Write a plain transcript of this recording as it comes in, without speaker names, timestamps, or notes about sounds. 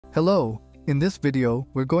Hello! In this video,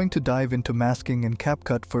 we're going to dive into masking in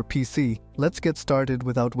CapCut for PC. Let's get started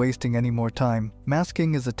without wasting any more time.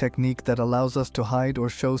 Masking is a technique that allows us to hide or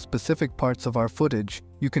show specific parts of our footage.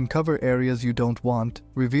 You can cover areas you don't want,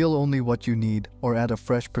 reveal only what you need, or add a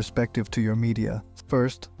fresh perspective to your media.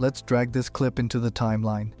 First, let's drag this clip into the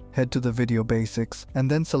timeline. Head to the video basics,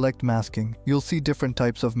 and then select masking. You'll see different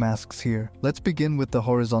types of masks here. Let's begin with the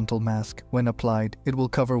horizontal mask. When applied, it will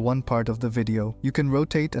cover one part of the video. You can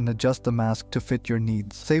rotate and adjust the mask to fit your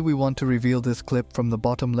needs. Say we want to reveal this clip from the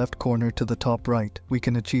bottom left corner to the top right. We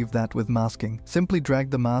can achieve that with masking. Simply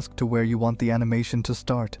drag the mask to where you want the animation to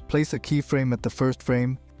start. Place a keyframe at the first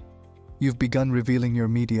frame. You've begun revealing your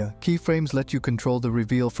media. Keyframes let you control the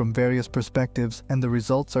reveal from various perspectives, and the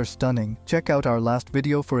results are stunning. Check out our last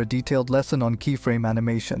video for a detailed lesson on keyframe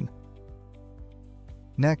animation.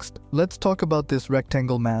 Next, let's talk about this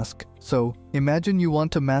rectangle mask. So, imagine you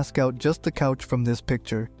want to mask out just the couch from this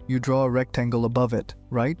picture. You draw a rectangle above it,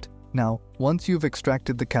 right? Now, once you've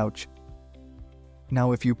extracted the couch,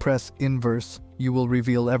 now if you press inverse, you will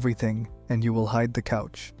reveal everything, and you will hide the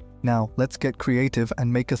couch. Now, let's get creative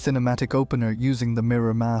and make a cinematic opener using the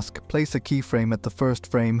mirror mask. Place a keyframe at the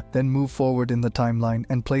first frame, then move forward in the timeline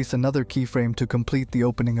and place another keyframe to complete the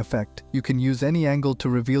opening effect. You can use any angle to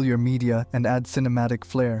reveal your media and add cinematic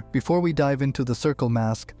flair. Before we dive into the circle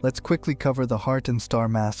mask, let's quickly cover the heart and star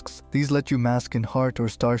masks. These let you mask in heart or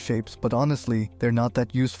star shapes, but honestly, they're not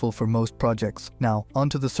that useful for most projects. Now,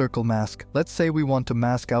 onto the circle mask. Let's say we want to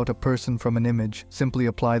mask out a person from an image. Simply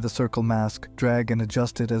apply the circle mask, drag and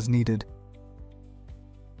adjust it as needed.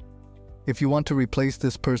 If you want to replace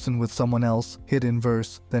this person with someone else, hit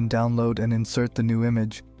inverse, then download and insert the new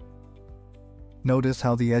image. Notice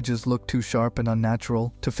how the edges look too sharp and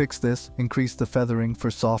unnatural. To fix this, increase the feathering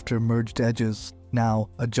for softer merged edges. Now,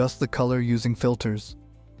 adjust the color using filters.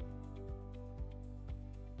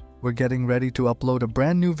 We're getting ready to upload a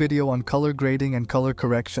brand new video on color grading and color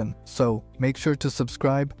correction, so make sure to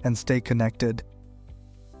subscribe and stay connected.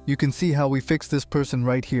 You can see how we fix this person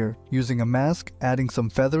right here, using a mask, adding some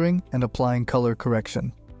feathering, and applying color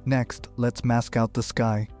correction. Next, let's mask out the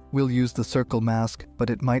sky. We'll use the circle mask, but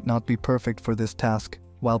it might not be perfect for this task.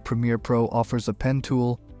 While Premiere Pro offers a pen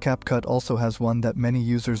tool, CapCut also has one that many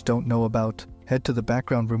users don't know about. Head to the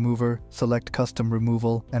background remover, select custom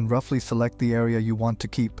removal, and roughly select the area you want to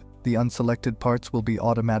keep. The unselected parts will be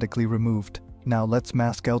automatically removed. Now let's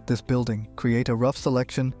mask out this building. Create a rough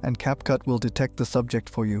selection and CapCut will detect the subject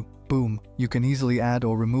for you. Boom! You can easily add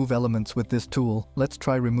or remove elements with this tool. Let's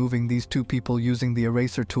try removing these two people using the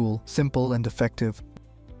eraser tool. Simple and effective.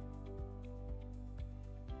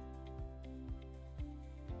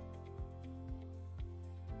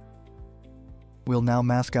 We'll now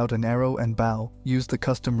mask out an arrow and bow. Use the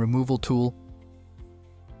custom removal tool.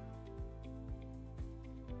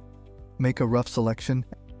 Make a rough selection.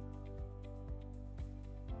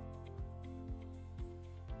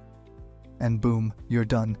 And boom, you're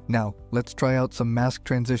done. Now, let's try out some mask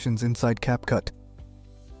transitions inside CapCut.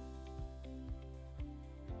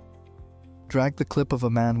 Drag the clip of a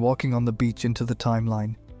man walking on the beach into the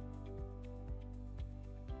timeline.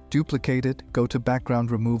 Duplicate it, go to background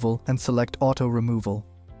removal, and select auto removal.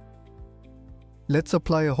 Let's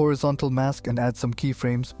apply a horizontal mask and add some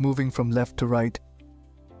keyframes, moving from left to right.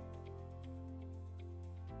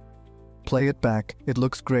 Play it back. It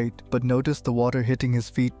looks great, but notice the water hitting his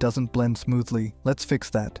feet doesn't blend smoothly. Let's fix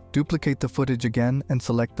that. Duplicate the footage again and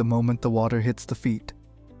select the moment the water hits the feet.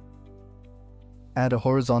 Add a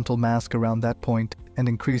horizontal mask around that point and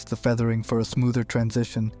increase the feathering for a smoother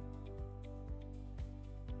transition.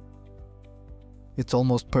 It's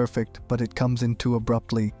almost perfect, but it comes in too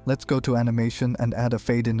abruptly. Let's go to animation and add a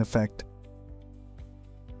fade-in effect.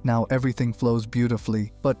 Now everything flows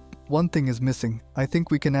beautifully, but one thing is missing. I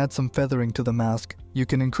think we can add some feathering to the mask. You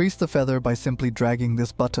can increase the feather by simply dragging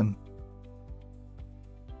this button.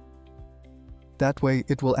 That way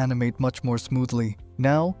it will animate much more smoothly.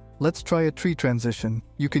 Now, let's try a tree transition.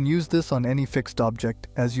 You can use this on any fixed object.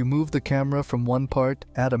 As you move the camera from one part,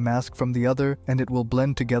 add a mask from the other, and it will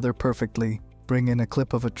blend together perfectly. Bring in a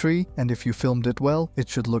clip of a tree, and if you filmed it well, it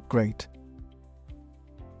should look great.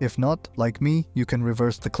 If not, like me, you can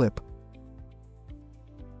reverse the clip.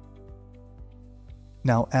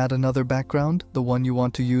 Now add another background, the one you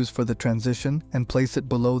want to use for the transition, and place it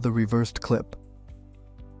below the reversed clip.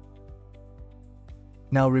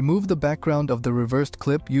 Now remove the background of the reversed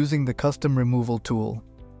clip using the custom removal tool.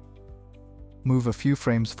 Move a few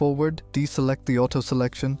frames forward, deselect the auto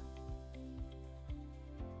selection,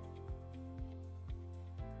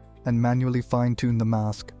 and manually fine-tune the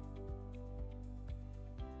mask.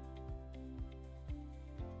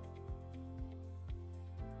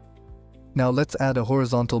 Now let's add a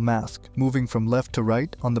horizontal mask, moving from left to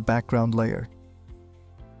right on the background layer.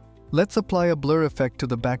 Let's apply a blur effect to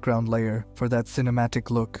the background layer for that cinematic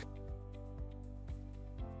look.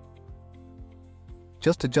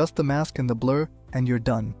 Just adjust the mask and the blur, and you're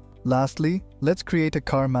done. Lastly, let's create a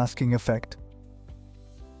car masking effect.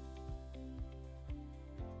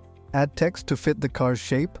 Add text to fit the car's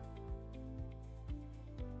shape.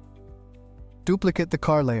 Duplicate the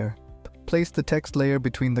car layer. Place the text layer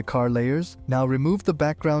between the car layers. Now remove the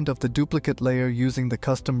background of the duplicate layer using the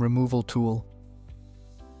custom removal tool.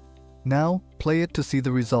 Now, play it to see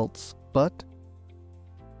the results. But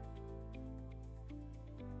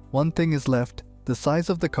one thing is left. The size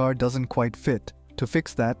of the car doesn't quite fit. To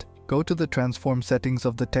fix that, go to the transform settings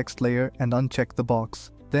of the text layer and uncheck the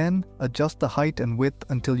box. Then, adjust the height and width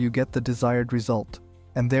until you get the desired result.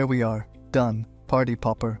 And there we are. Done. Party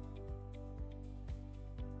popper.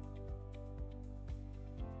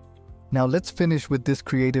 Now let's finish with this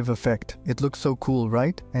creative effect. It looks so cool,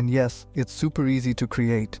 right? And yes, it's super easy to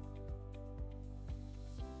create.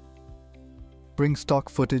 Bring stock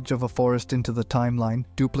footage of a forest into the timeline,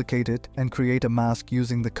 duplicate it, and create a mask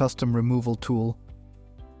using the custom removal tool.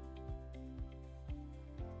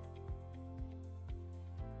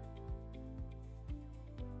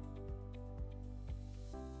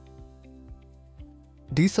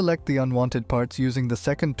 Deselect the unwanted parts using the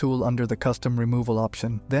second tool under the custom removal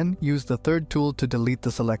option. Then use the third tool to delete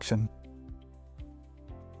the selection.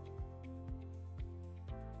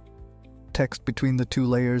 Text between the two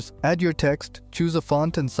layers. Add your text, choose a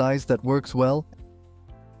font and size that works well,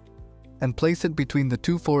 and place it between the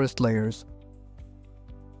two forest layers.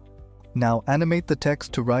 Now animate the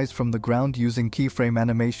text to rise from the ground using keyframe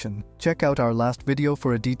animation. Check out our last video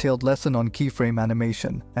for a detailed lesson on keyframe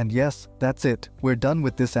animation. And yes, that's it. We're done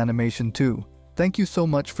with this animation too. Thank you so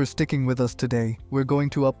much for sticking with us today. We're going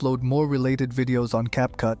to upload more related videos on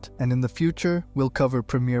CapCut, and in the future, we'll cover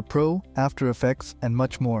Premiere Pro, After Effects, and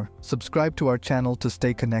much more. Subscribe to our channel to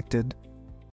stay connected.